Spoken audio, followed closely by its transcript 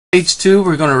Stage 2,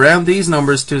 we're going to round these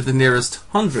numbers to the nearest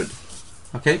 100.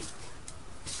 Okay?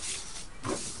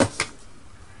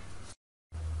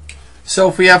 So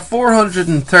if we have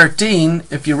 413,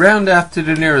 if you round that to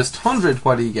the nearest 100,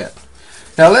 what do you get?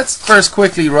 Now let's first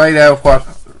quickly write out what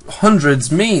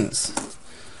hundreds means.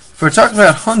 If we're talking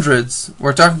about hundreds,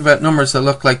 we're talking about numbers that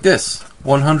look like this.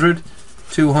 100,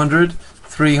 200,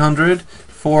 300,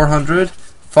 400,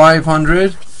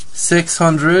 500,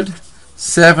 600,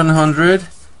 700,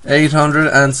 800,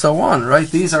 and so on, right?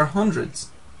 These are hundreds.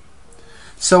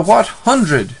 So what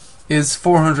 100 is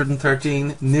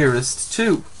 413 nearest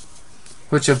to?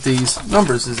 Which of these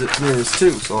numbers is it nearest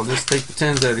to? So I'll just take the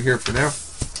tens out of here for now.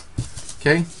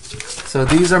 Okay, so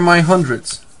these are my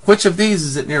hundreds. Which of these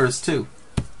is it nearest to?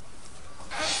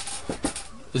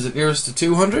 Is it nearest to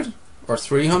 200 or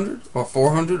 300 or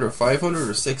 400 or 500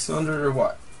 or 600 or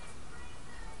what?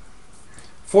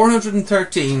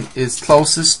 413 is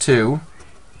closest to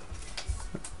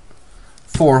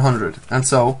 400, and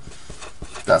so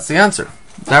that's the answer.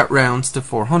 That rounds to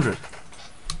 400.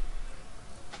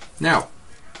 Now,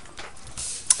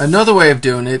 another way of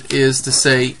doing it is to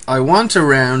say I want to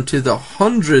round to the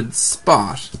 100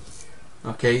 spot.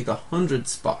 Okay, the 100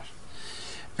 spot.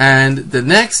 And the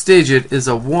next digit is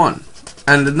a 1.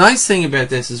 And the nice thing about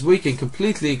this is we can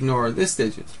completely ignore this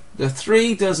digit. The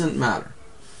 3 doesn't matter.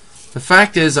 The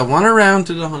fact is I want to round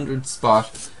to the 100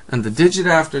 spot, and the digit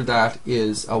after that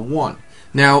is a 1.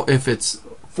 Now if it's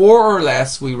 4 or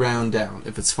less, we round down.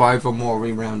 If it's 5 or more,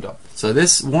 we round up. So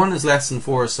this 1 is less than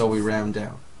 4, so we round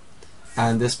down.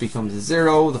 And this becomes a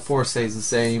 0, the 4 stays the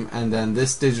same, and then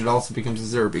this digit also becomes a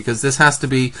 0 because this has to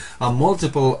be a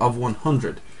multiple of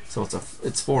 100. So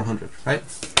it's 400, right?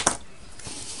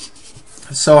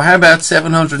 So how about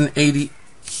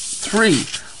 783?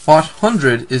 What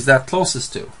 100 is that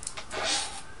closest to?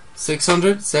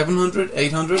 600, 700,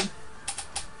 800?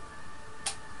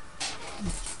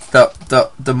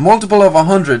 The multiple of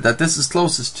 100 that this is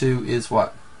closest to is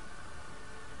what?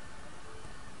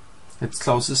 It's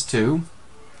closest to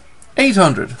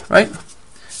 800, right?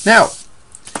 Now,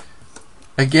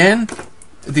 again,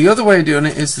 the other way of doing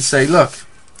it is to say, look,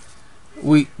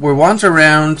 we want to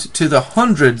round to the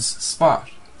hundreds spot.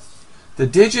 The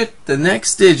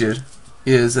next digit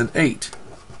is an 8.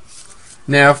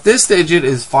 Now, if this digit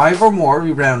is 5 or more,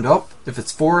 we round up. If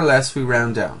it's 4 or less, we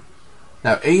round down.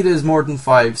 Now 8 is more than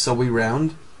 5, so we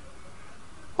round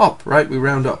up, right? We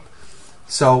round up.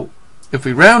 So if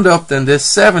we round up, then this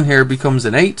 7 here becomes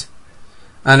an 8,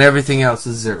 and everything else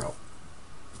is 0.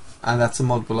 And that's a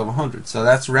multiple of 100. So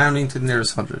that's rounding to the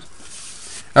nearest 100.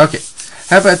 Okay,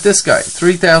 how about this guy?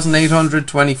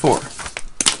 3,824.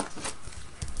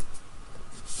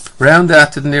 Round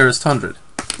that to the nearest 100.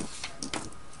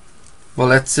 Well,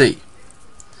 let's see.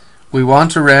 We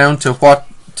want to round to what?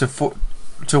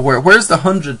 To where? Where's the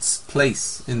hundreds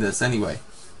place in this anyway?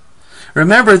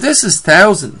 Remember, this is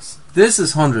thousands. This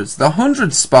is hundreds. The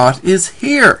 100 spot is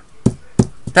here.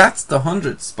 That's the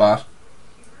 100 spot.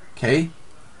 Okay.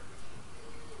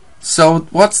 So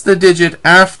what's the digit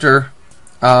after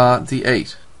the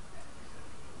 8?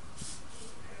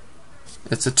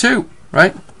 It's a 2,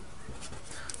 right?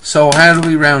 So how do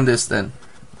we round this then?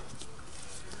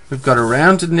 We've got to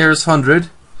round to the nearest 100.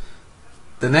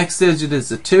 The next digit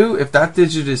is a 2. If that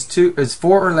digit is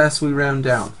 4 or less, we round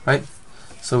down, right?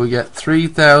 So we get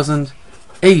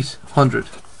 3,800.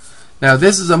 Now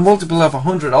this is a multiple of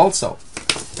 100 also.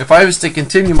 If I was to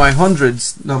continue my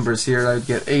hundreds numbers here, I'd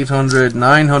get 800,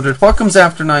 900. What comes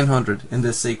after 900 in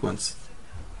this sequence?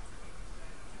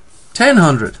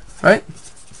 1,000, right?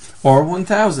 Or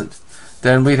 1,000.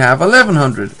 Then we'd have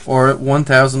 1,100 or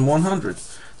 1,100.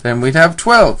 Then we'd have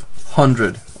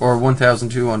 1,200 or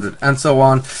 1,200, and so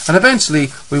on. And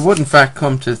eventually we would in fact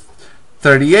come to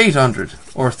 3,800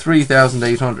 or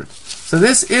 3,800. So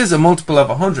this is a multiple of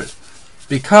 100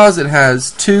 because it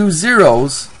has 2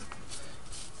 zeros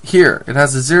here. It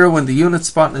has a 0 in the unit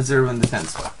spot and a 0 in the 10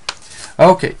 spot.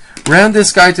 Okay, round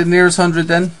this guy to the nearest 100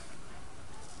 then.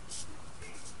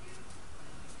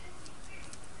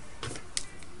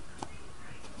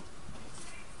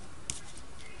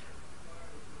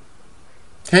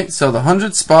 Okay, so the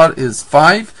 100 spot is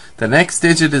 5. The next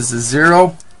digit is a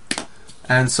 0.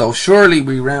 And so surely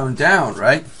we round down,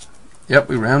 right? Yep,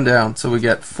 we round down. So we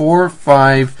get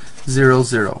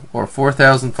 4,500 or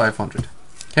 4,500.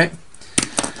 Okay.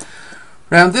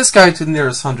 Round this guy to the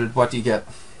nearest 100, what do you get?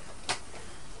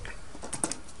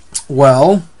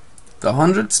 Well, the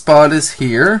 100 spot is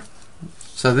here.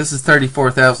 So this is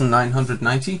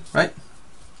 34,990, right?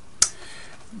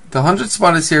 The 100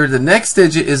 spot is here. The next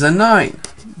digit is a 9.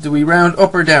 Do we round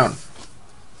up or down?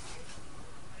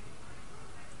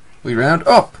 We round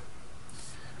up.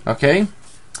 Okay,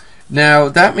 now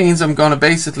that means I'm going to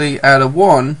basically add a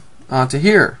 1 onto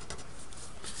here.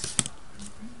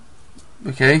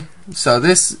 Okay, so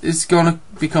this is going to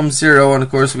become 0, and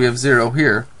of course we have 0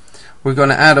 here. We're going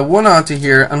to add a 1 onto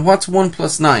here, and what's 1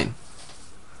 plus 9?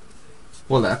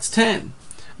 Well, that's 10.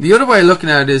 The other way of looking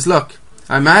at it is, look,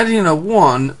 I'm adding a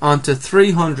 1 onto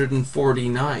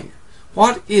 349.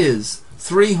 What is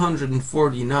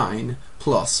 349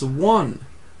 plus 1?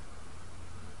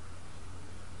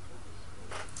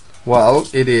 Well,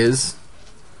 it is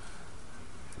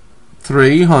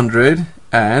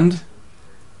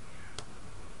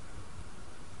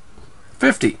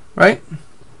 350, right?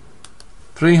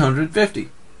 350.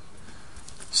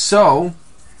 So,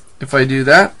 if I do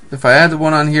that, if I add the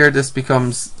 1 on here, this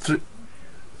becomes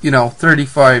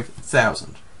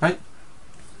 35,000, right?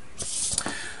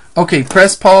 Okay,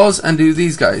 press pause and do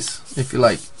these guys if you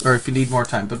like, or if you need more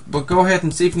time. But go ahead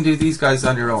and see if you can do these guys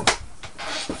on your own.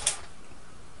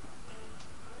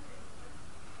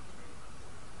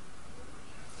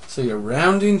 So you're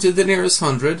rounding to the nearest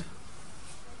 100.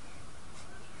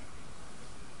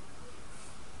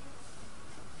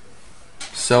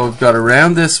 So we've got to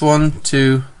round this one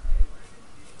to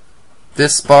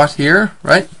this spot here,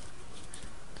 right?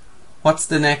 What's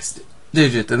the next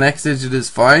digit? The next digit is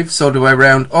 5. So do I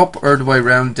round up or do I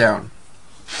round down?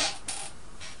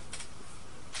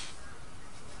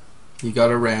 You got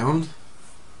to round.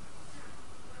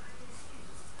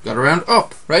 Got to round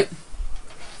up, right?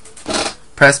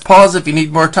 Press pause if you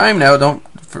need more time now. Don't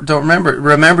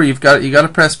remember you got to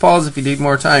press pause if you need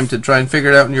more time to try and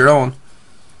figure it out on your own.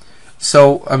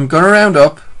 So I'm going to round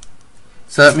up.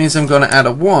 So that means I'm going to add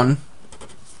a 1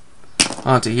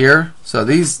 onto here. So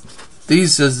these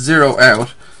just 0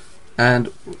 out,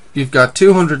 and you've got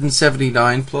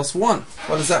 279 plus 1.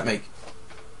 What does that make?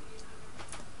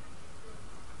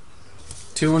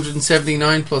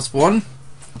 279 plus 1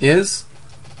 is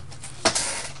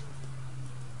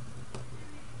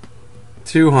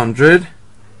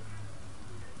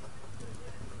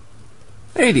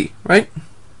 280, right?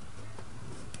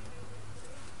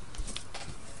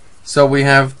 So we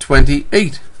have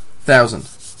 28,000,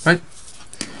 right?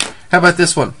 How about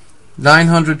this one?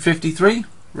 953.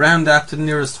 Round that to the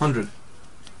nearest 100.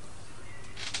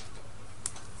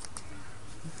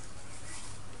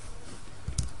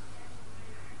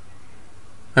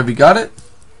 Have you got it?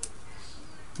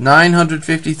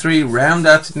 953. Round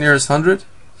that to the nearest 100.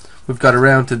 We've got to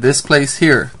round to this place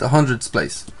here, the hundreds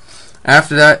place.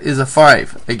 After that is a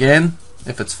 5. Again,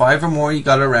 if it's 5 or more, you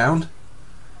got to round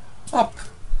up.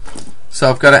 So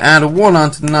I've got to add a 1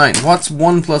 onto the 9. What's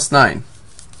 1 plus 9?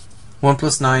 1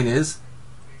 plus 9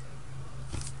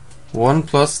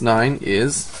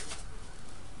 is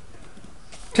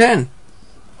 10.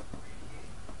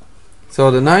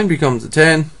 So the 9 becomes a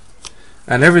 10,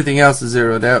 and everything else is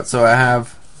zeroed out. So I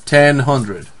have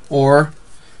 1000 or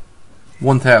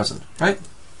 1000, right?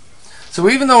 So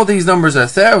even though these numbers are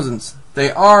thousands,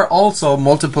 they are also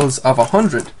multiples of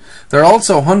 100. They're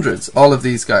also hundreds, all of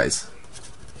these guys.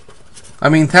 I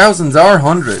mean, thousands are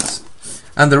hundreds,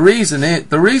 and the reason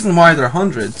why they're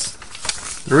hundreds,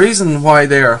 the reason why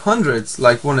they are hundreds,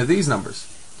 like one of these numbers,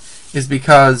 is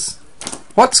because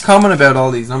what's common about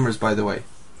all these numbers, by the way?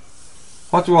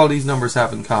 What do all these numbers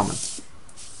have in common?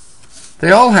 They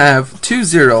all have 2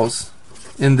 zeros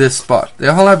in this spot. They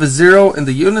all have a 0 in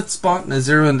the unit spot and a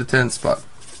 0 in the tenth spot.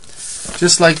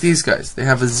 Just like these guys, they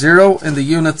have a 0 in the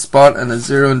unit spot and a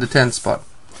 0 in the tenth spot.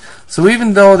 So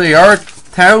even though they are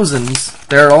thousands,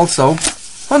 they're also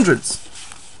hundreds.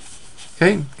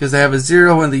 Okay, because they have a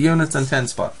 0 in the units and 10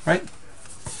 spot, right?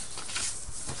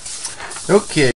 Okay.